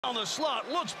On the slot,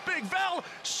 looks big, Val,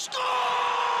 score!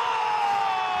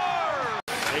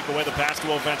 Take away the pass to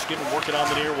Ovechkin, working on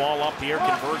the near wall up here,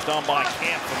 converged on by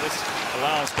Camp, and this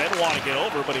allows Benoit to get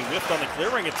over, but he whiffed on the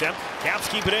clearing attempt. Caps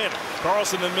keep it in.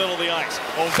 Carlson in the middle of the ice.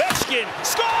 Ovechkin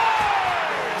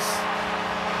scores!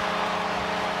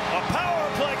 A power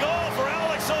play goal for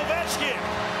Alex Ovechkin.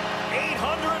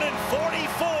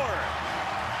 844.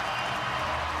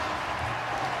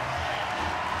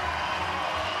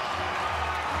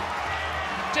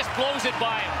 Just blows it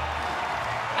by him.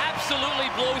 Absolutely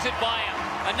blows it by him.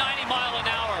 A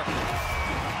 90-mile-an-hour.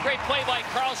 Great play by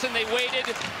Carlson. They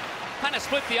waited, kind of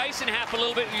split the ice in half a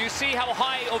little bit. You see how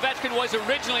high Ovechkin was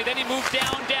originally. Then he moved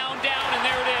down, down, down, and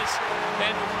there it is.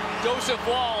 And Joseph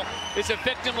Woll is a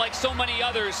victim like so many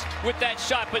others with that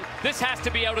shot. But this has to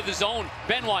be out of the zone.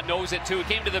 Benoit knows it too. He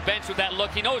came to the bench with that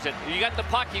look. He knows it. You got the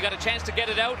puck. You got a chance to get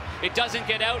it out. It doesn't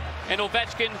get out. And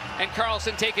Ovechkin and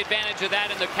Carlson take advantage of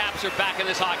that. And the Caps are back in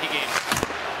this hockey game.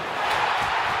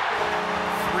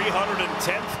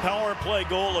 310th power play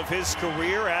goal of his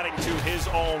career, adding to his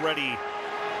already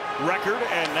record.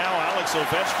 And now Alex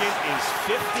Ovechkin is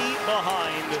 50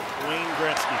 behind Wayne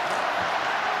Gretzky.